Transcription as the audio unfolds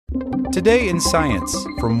Today in Science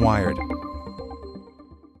from Wired.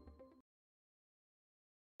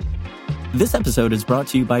 This episode is brought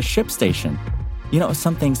to you by ShipStation. You know,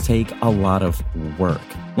 some things take a lot of work,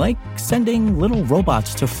 like sending little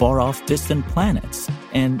robots to far-off distant planets.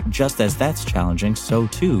 And just as that's challenging, so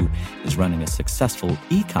too is running a successful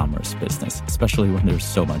e-commerce business, especially when there's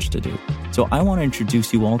so much to do. So I want to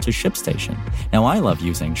introduce you all to ShipStation. Now, I love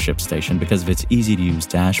using ShipStation because of its easy-to-use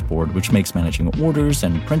dashboard, which makes managing orders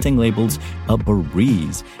and printing labels a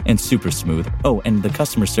breeze and super smooth. Oh, and the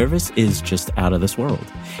customer service is just out of this world.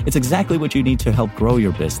 It's exactly what you need to help grow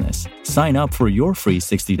your business. Sign up for your free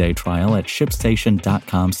 60-day trial at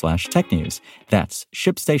shipstation.com/technews. That's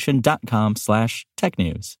shipstation.com/technews.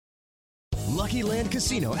 Lucky Land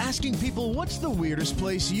Casino, asking people, what's the weirdest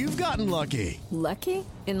place you've gotten lucky? Lucky?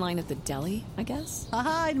 In line at the deli, I guess?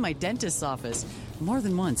 Aha, in my dentist's office. More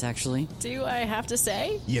than once, actually. Do I have to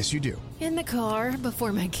say? Yes, you do. In the car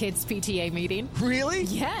before my kids' PTA meeting. Really?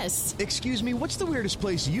 Yes. Excuse me, what's the weirdest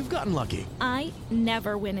place you've gotten lucky? I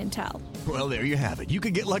never win and tell. Well, there you have it. You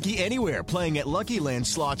can get lucky anywhere, playing at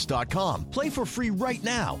LuckyLandSlots.com. Play for free right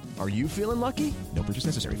now. Are you feeling lucky? No purchase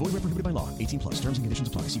necessary. Void where prohibited by law. 18+. Terms and conditions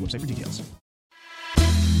apply. See website for details.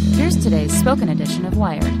 Here's today's spoken edition of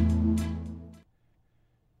Wired.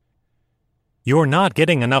 You're not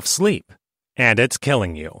getting enough sleep, and it's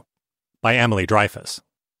killing you. By Emily Dreyfus.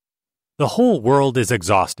 The whole world is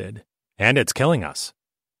exhausted, and it's killing us.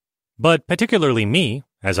 But particularly me,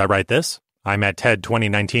 as I write this. I'm at TED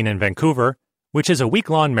 2019 in Vancouver, which is a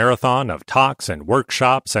week-long marathon of talks and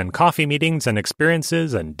workshops and coffee meetings and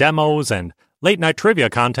experiences and demos and late-night trivia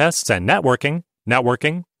contests and networking.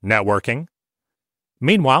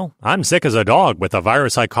 Meanwhile, I'm sick as a dog with a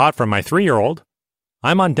virus I caught from my 3-year-old.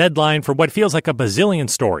 I'm on deadline for what feels like a bazillion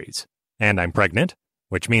stories. And I'm pregnant,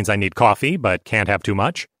 which means I need coffee but can't have too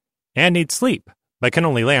much, and need sleep but can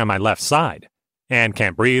only lay on my left side, and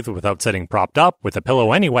can't breathe without sitting propped up with a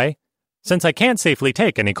pillow anyway, since I can't safely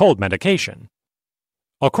take any cold medication.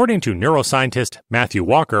 According to neuroscientist Matthew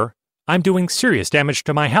Walker, I'm doing serious damage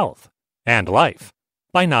to my health and life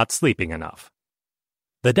by not sleeping enough.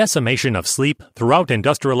 The decimation of sleep throughout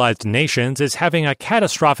industrialized nations is having a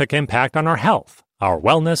catastrophic impact on our health, our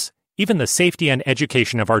wellness, even the safety and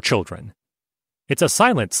education of our children. It's a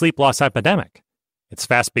silent sleep loss epidemic. It's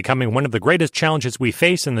fast becoming one of the greatest challenges we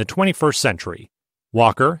face in the 21st century.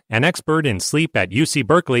 Walker, an expert in sleep at UC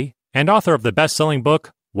Berkeley and author of the best-selling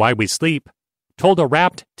book Why We Sleep, told a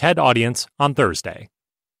rapt TED audience on Thursday.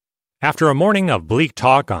 After a morning of bleak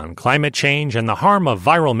talk on climate change and the harm of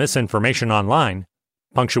viral misinformation online,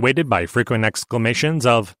 punctuated by frequent exclamations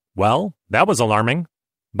of, "Well, that was alarming,"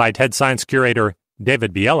 by TED Science curator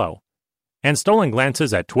David Biello, and stolen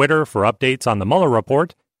glances at Twitter for updates on the Mueller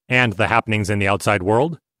report and the happenings in the outside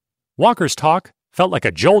world, Walker's talk felt like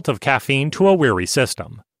a jolt of caffeine to a weary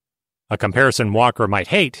system. A comparison Walker might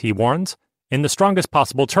hate, he warns, in the strongest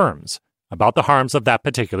possible terms, about the harms of that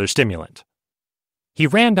particular stimulant. He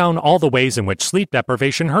ran down all the ways in which sleep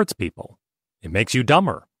deprivation hurts people. It makes you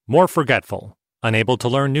dumber, more forgetful, unable to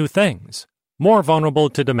learn new things, more vulnerable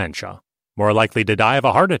to dementia, more likely to die of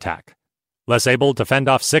a heart attack, less able to fend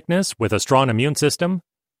off sickness with a strong immune system,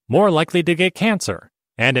 more likely to get cancer,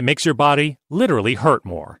 and it makes your body literally hurt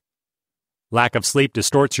more. Lack of sleep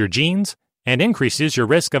distorts your genes and increases your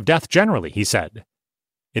risk of death generally, he said.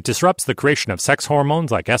 It disrupts the creation of sex hormones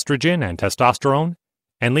like estrogen and testosterone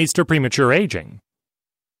and leads to premature aging.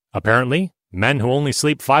 Apparently, men who only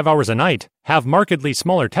sleep 5 hours a night have markedly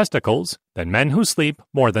smaller testicles than men who sleep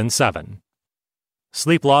more than 7.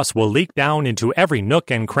 Sleep loss will leak down into every nook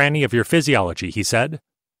and cranny of your physiology, he said.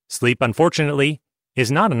 Sleep, unfortunately,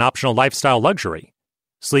 is not an optional lifestyle luxury.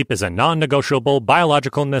 Sleep is a non-negotiable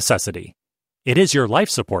biological necessity. It is your life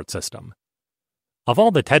support system. Of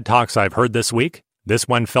all the TED Talks I've heard this week, this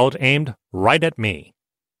one felt aimed right at me.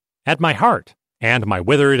 At my heart and my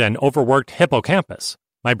withered and overworked hippocampus,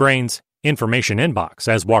 my brain's information inbox,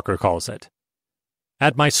 as Walker calls it.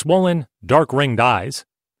 At my swollen, dark-ringed eyes.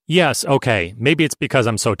 Yes, okay, maybe it's because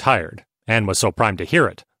I'm so tired and was so primed to hear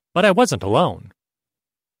it, but I wasn't alone.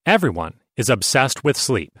 Everyone is obsessed with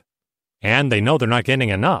sleep, and they know they're not getting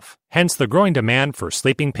enough, hence the growing demand for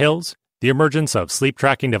sleeping pills, the emergence of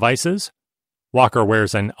sleep-tracking devices. Walker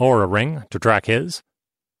wears an Oura ring to track his.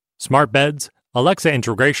 Smart beds, Alexa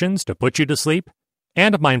integrations to put you to sleep,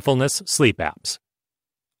 and mindfulness sleep apps.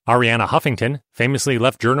 Arianna Huffington famously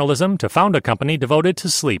left journalism to found a company devoted to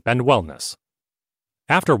sleep and wellness.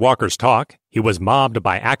 After Walker's talk, he was mobbed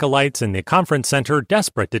by acolytes in the conference center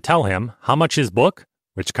desperate to tell him how much his book,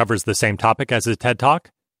 which covers the same topic as his TED Talk,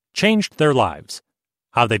 changed their lives,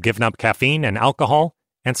 how they'd given up caffeine and alcohol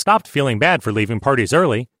and stopped feeling bad for leaving parties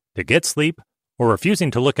early to get sleep, or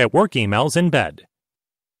refusing to look at work emails in bed.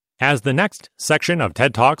 As the next section of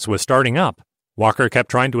TED Talks was starting up, Walker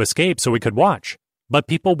kept trying to escape so he could watch, but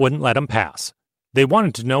people wouldn't let him pass. They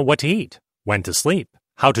wanted to know what to eat, when to sleep,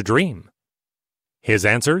 how to dream. His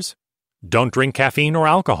answers? Don't drink caffeine or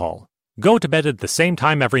alcohol. Go to bed at the same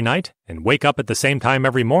time every night and wake up at the same time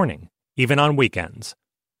every morning, even on weekends.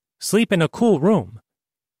 Sleep in a cool room.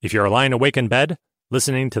 If you're lying awake in bed,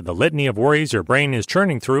 listening to the litany of worries your brain is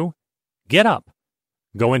churning through, get up,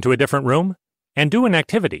 go into a different room, and do an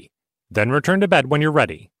activity, then return to bed when you're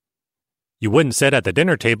ready. You wouldn't sit at the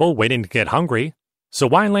dinner table waiting to get hungry, so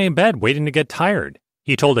why lay in bed waiting to get tired?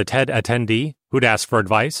 He told a TED attendee who'd asked for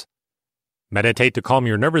advice. Meditate to calm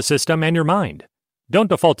your nervous system and your mind. Don't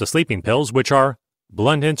default to sleeping pills, which are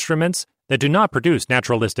blunt instruments that do not produce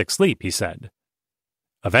naturalistic sleep, he said.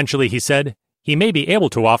 Eventually, he said, he may be able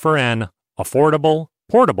to offer an affordable,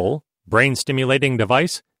 portable, brain-stimulating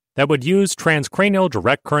device that would use transcranial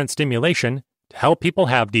direct current stimulation to help people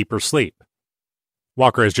have deeper sleep.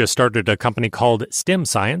 Walker has just started a company called Stim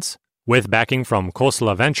Science, with backing from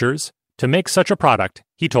Khosla Ventures, to make such a product,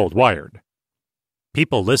 he told Wired.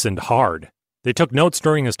 People listened hard. They took notes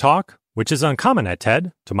during his talk, which is uncommon at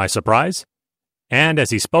TED, to my surprise, and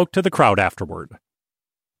as he spoke to the crowd afterward.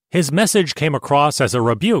 His message came across as a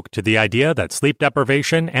rebuke to the idea that sleep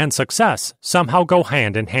deprivation and success somehow go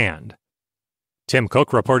hand in hand. Tim Cook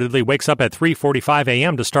reportedly wakes up at 3:45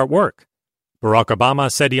 a.m. to start work. Barack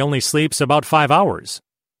Obama said he only sleeps about 5 hours.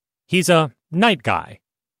 He's a night guy.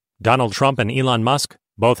 Donald Trump and Elon Musk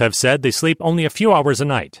both have said they sleep only a few hours a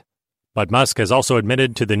night. But Musk has also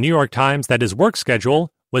admitted to the New York Times that his work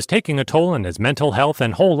schedule was taking a toll on his mental health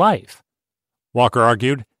and whole life. Walker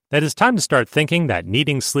argued that it's time to start thinking that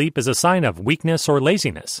needing sleep is a sign of weakness or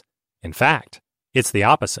laziness. In fact, it's the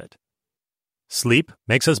opposite. Sleep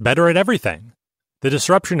makes us better at everything. The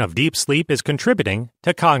disruption of deep sleep is contributing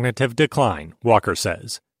to cognitive decline, Walker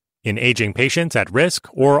says, in aging patients at risk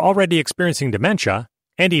or already experiencing dementia,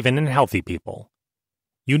 and even in healthy people.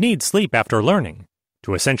 You need sleep after learning,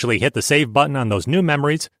 to essentially hit the save button on those new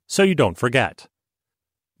memories so you don't forget.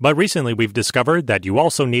 But recently we've discovered that you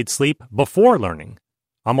also need sleep before learning,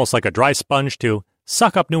 almost like a dry sponge to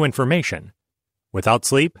suck up new information. Without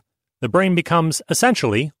sleep, the brain becomes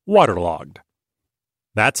essentially waterlogged.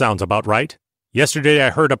 That sounds about right. Yesterday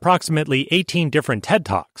I heard approximately 18 different TED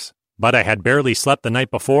Talks, but I had barely slept the night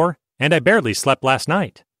before, and I barely slept last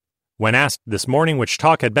night. When asked this morning which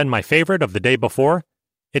talk had been my favorite of the day before,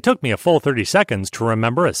 it took me a full 30 seconds to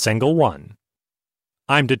remember a single one.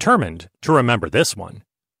 I'm determined to remember this one.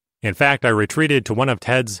 In fact, I retreated to one of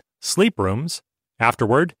Ted's sleep rooms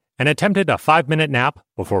afterward and attempted a 5-minute nap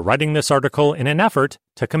before writing this article in an effort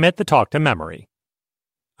to commit the talk to memory.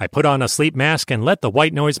 I put on a sleep mask and let the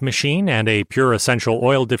white noise machine and a pure essential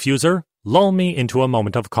oil diffuser lull me into a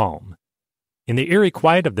moment of calm. In the eerie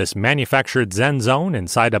quiet of this manufactured Zen zone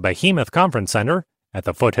inside a behemoth conference center at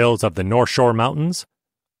the foothills of the North Shore Mountains,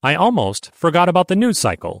 I almost forgot about the news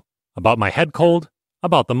cycle, about my head cold,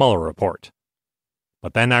 about the Mueller report.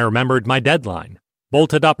 But then I remembered my deadline,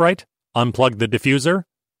 bolted upright, unplugged the diffuser,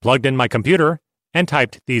 plugged in my computer, and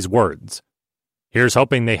typed these words. Here's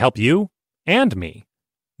hoping they help you and me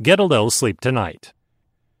get a little sleep tonight.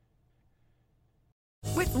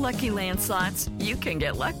 With Lucky Land Slots, you can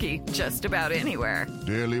get lucky just about anywhere.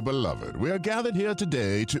 Dearly beloved, we are gathered here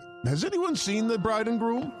today to... Has anyone seen the bride and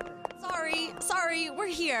groom? Sorry, we're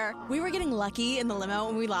here. We were getting lucky in the limo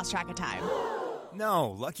and we lost track of time. No,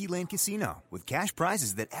 Lucky Land Casino, with cash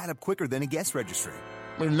prizes that add up quicker than a guest registry.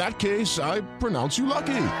 In that case, I pronounce you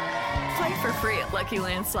lucky. Play for free at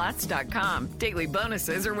LuckyLandSlots.com. Daily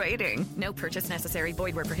bonuses are waiting. No purchase necessary.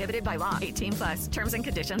 Void where prohibited by law. 18+. Terms and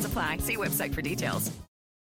conditions apply. See website for details.